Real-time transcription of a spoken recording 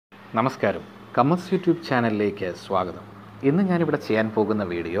നമസ്കാരം, comers YouTube ചാനലിലേക്ക് സ്വാഗതം. ഇന്ന് ഞാനിവിടെ ചെയ്യാൻ പോകുന്ന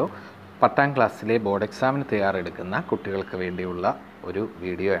വീഡിയോ 10ാം ക്ലാസ്സിലെ ബോർഡ് എക്സാമിന് തയ്യാറെടുക്കുന്ന കുട്ടികൾക്ക് വേണ്ടിയുള്ള ഒരു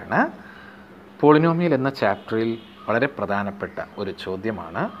വീഡിയോയാണ്. പോളിനോമിയൽ എന്ന ചാപ്റ്ററിൽ വളരെ പ്രധാനപ്പെട്ട ഒരു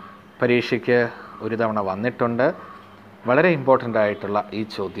ചോദ്യമാണ്. പരീക്ഷയ്ക്ക് ഒരു തവണ വന്നിട്ടുണ്ട്. വളരെ ഇമ്പോർട്ടൻ്റ് ആയിട്ടുള്ള ഈ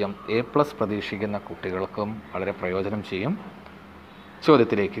ചോദ്യം A+ പ്രതീക്ഷിക്കുന്ന കുട്ടികൾക്കും വളരെ പ്രയോജനം ചെയ്യും.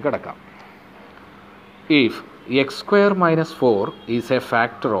 ചോദ്യത്തിലേക്ക് കടക്കാം. If x square minus 4 is a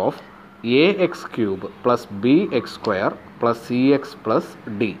factor of ax cube plus bx square plus cx plus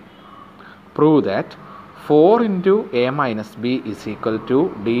d, prove that 4 into a minus b is equal to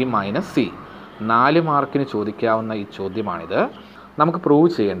d minus c. 4 മാർക്കിന് ചോദിക്കാവുന്ന ഈ ചോദ്യമാണിത്. നമുക്ക് പ്രൂവ്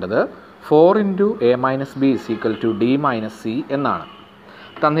ചെയ്യേണ്ടത് 4 into a minus b is equal to d minus c എന്നാണ്.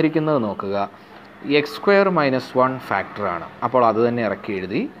 തന്നിരിക്കുന്നത് നോക്കുക, X square minus 1 ഫാക്ടറാണ്. അപ്പോൾ അത് തന്നെ ഇറക്കി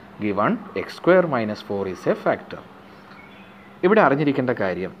എഴുതി. given x square minus 4 is a factor. ഇവിടെ അറിഞ്ഞിരിക്കേണ്ട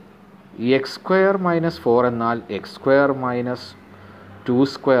കാര്യം, എക്സ് സ്ക്വയർ മൈനസ് 4 എന്നാൽ എക്സ് സ്ക്വയർ മൈനസ് 2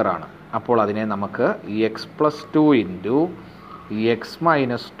 സ്ക്വയർ ആണ്. അപ്പോൾ അതിനെ നമുക്ക് X plus 2 into X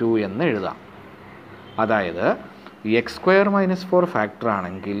minus 2 എന്ന് എഴുതാം. അതായത് എക്സ് സ്ക്വയർ മൈനസ് 4 ഫാക്ടർ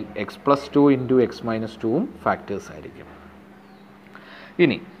ആണെങ്കിൽ X plus 2 into X minus 2ഉം factors ആയിരിക്കും.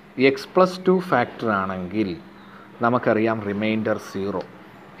 ഇനി എക്സ് പ്ലസ് 2 ഫാക്ടർ ആണെങ്കിൽ നമുക്കറിയാം റിമൈൻഡർ 0.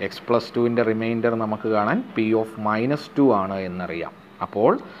 എക്സ് പ്ലസ് 2ൻ്റെ റിമൈൻഡർ നമുക്ക് കാണാൻ പി ഓഫ് മൈനസ് 2 ആണ് എന്നറിയാം.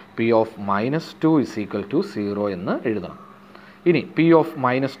 അപ്പോൾ P of minus 2 is equal to 0 എന്ന് എഴുതണം. ഇനി പി ഓഫ്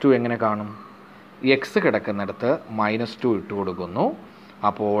മൈനസ് 2 എങ്ങനെ കാണും? എക്സ് കിടക്കുന്നിടത്ത് മൈനസ് 2 ഇട്ട് കൊടുക്കുന്നു.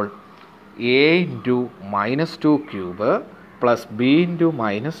 അപ്പോൾ A into minus 2 cube plus B into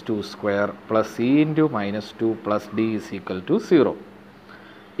minus 2 square plus C into minus 2 plus D is equal to 0.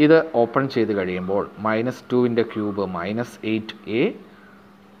 ഇത് ഓപ്പൺ ചെയ്ത് കഴിയുമ്പോൾ minus 2ൻ്റെ cube minus 8a,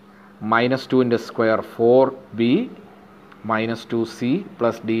 minus 2ൻ്റെ square 4b minus 2c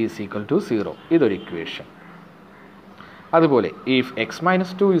plus d is equal to 0. ഇതൊരു equation. അതുപോലെ if X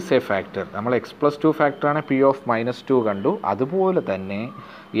minus 2 is A factor, നമ്മൾ X plus 2 ഫാക്ടറാണ് P of minus 2 കണ്ടു. അതുപോലെ തന്നെ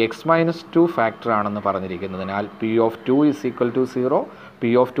എക്സ് മൈനസ് 2 ഫാക്ടർ ആണെന്ന് പറഞ്ഞിരിക്കുന്നതിനാൽ P of 2 is equal to 0.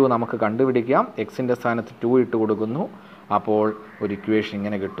 P of 2 നമുക്ക് കണ്ടുപിടിക്കാം. എക്സിൻ്റെ സ്ഥാനത്ത് 2 ഇട്ട് കൊടുക്കുന്നു. അപ്പോൾ ഒരു ഇക്വേഷൻ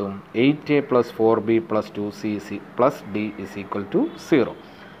ഇങ്ങനെ കിട്ടും, 8a plus 4b plus 2c plus d is equal to 0.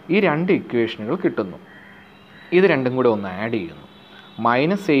 ഈ രണ്ട് ഇക്വേഷനുകൾ കിട്ടുന്നു. ഇത് രണ്ടും കൂടെ ഒന്ന് ആഡ് ചെയ്യുന്നു.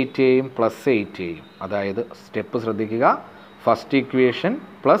 മൈനസ് 8aയും പ്ലസ് 8aയും, അതായത് സ്റ്റെപ്പ് ശ്രദ്ധിക്കുക, first equation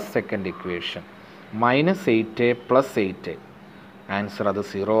plus second equation, minus 8a plus 8a, answer അത്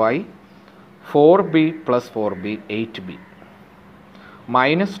 0 ആയി. 4b plus 4b 8b,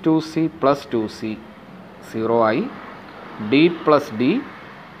 minus 2c plus 2c 0 ആയി. d plus d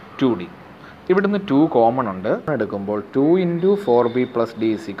 2d. ഇവിടുന്ന് 2 കോമൺ ഉണ്ട്. എടുക്കുമ്പോൾ 2 into 4b plus D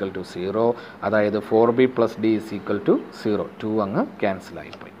is equal to 0, അതായത് 4b plus D is equal to 0. 2 അങ്ങ്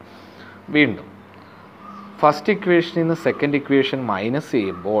ക്യാൻസലായിപ്പോയി. വീണ്ടും first ഇക്വേഷനിൽ നിന്ന് സെക്കൻഡ് ഇക്വേഷൻ മൈനസ്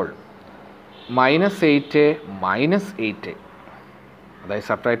ചെയ്യുമ്പോൾ മൈനസ് 8a മൈനസ് 8a, അതായത്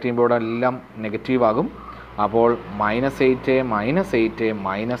സബ്ട്രാക്ട് ചെയ്യുമ്പോൾ എല്ലാം നെഗറ്റീവ് ആകും. അപ്പോൾ minus 8a minus 8a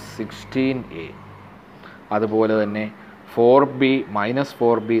minus 16a. അതുപോലെ തന്നെ 4b മൈനസ്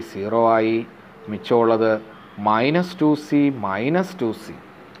 4b 0 ആയി. മിച്ചമുള്ളത് മൈനസ് 2c മൈനസ് 2c,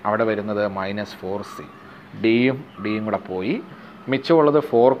 അവിടെ വരുന്നത് മൈനസ് 4c. ഡിയും കൂടെ പോയി. മിച്ചമുള്ളത്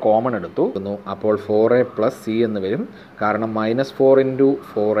 4 കോമൺ എടുത്തു. അപ്പോൾ 4a പ്ലസ് c എന്ന് വരും. കാരണം minus 4 into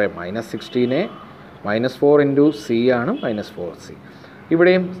 4a minus 16a, minus 4 into c ആണ് മൈനസ് 4c.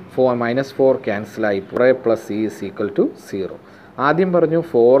 ഇവിടെയും minus 4 ക്യാൻസലായി. 4a plus c is equal to 0. ആദ്യം പറഞ്ഞു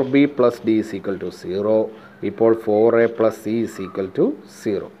 4b plus d is equal to 0. ഇപ്പോൾ 4a plus c is equal to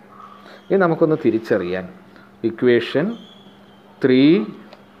 0. ഇനി നമുക്കൊന്ന് തിരിച്ചറിയാൻ, ഇക്വേഷൻ 3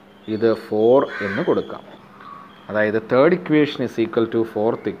 ഇത് 4 എന്ന് കൊടുക്കാം. അതായത് third equation is equal to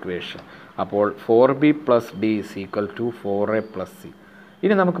fourth equation. അപ്പോൾ 4b plus d is equal to 4a plus c.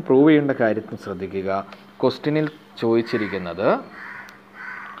 ഇനി നമുക്ക് പ്രൂവ് ചെയ്യേണ്ട കാര്യത്തിൽ ശ്രദ്ധിക്കുക. ക്വസ്റ്റ്യനിൽ ചോദിച്ചിരിക്കുന്നത്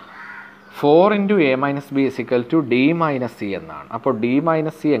 4 into a minus b is equal to d minus c എന്നാണ്. അപ്പോൾ d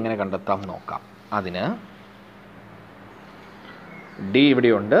മൈനസ് c എങ്ങനെ കണ്ടെത്താം നോക്കാം. അതിന് d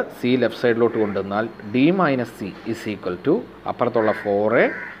ഇവിടെയുണ്ട്, c ലെഫ്റ്റ് സൈഡിലോട്ട് കൊണ്ടുവന്നാൽ d minus c is equal to അപ്പുറത്തുള്ള 4a,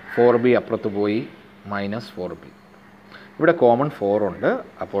 4b അപ്പുറത്ത് പോയി മൈനസ് 4b. ഇവിടെ കോമൺ 4 ഉണ്ട്.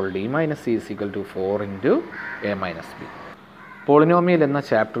 അപ്പോൾ d minus c is equal to 4 into a minus b. Polynomial എന്ന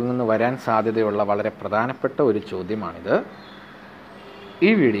ചാപ്റ്ററിൽ നിന്ന് വരാൻ സാധ്യതയുള്ള വളരെ പ്രധാനപ്പെട്ട ഒരു ചോദ്യമാണിത്.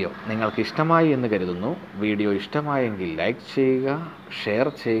 ഈ വീഡിയോ നിങ്ങൾക്ക് ഇഷ്ടമായി എന്ന് കരുതുന്നു. വീഡിയോ ഇഷ്ടമായെങ്കിൽ ലൈക്ക് ചെയ്യുക, ഷെയർ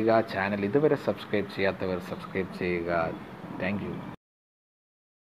ചെയ്യുക. ചാനൽ ഇതുവരെ സബ്സ്ക്രൈബ് ചെയ്യാത്തവർ സബ്സ്ക്രൈബ് ചെയ്യുക. Thank you.